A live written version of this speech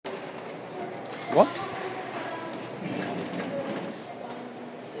Whoops.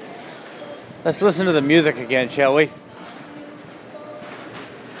 Let's listen to the music again, shall we?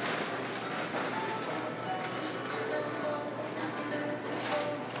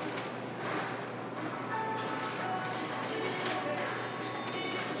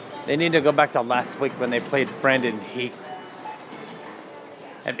 They need to go back to last week when they played Brandon Heath.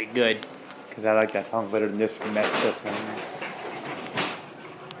 That'd be good. Because I like that song better than this messed up one.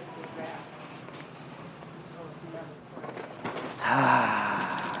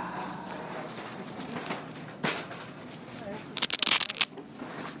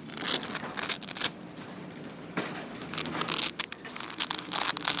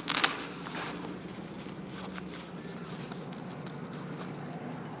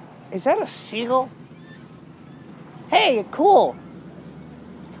 Is that a seagull? Hey, cool.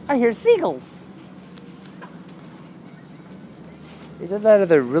 I hear seagulls. Either that or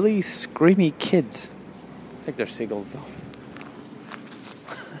they're really screamy kids. I think they're seagulls, though.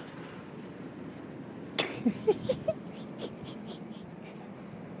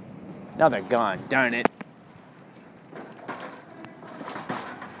 Now they're gone, darn it.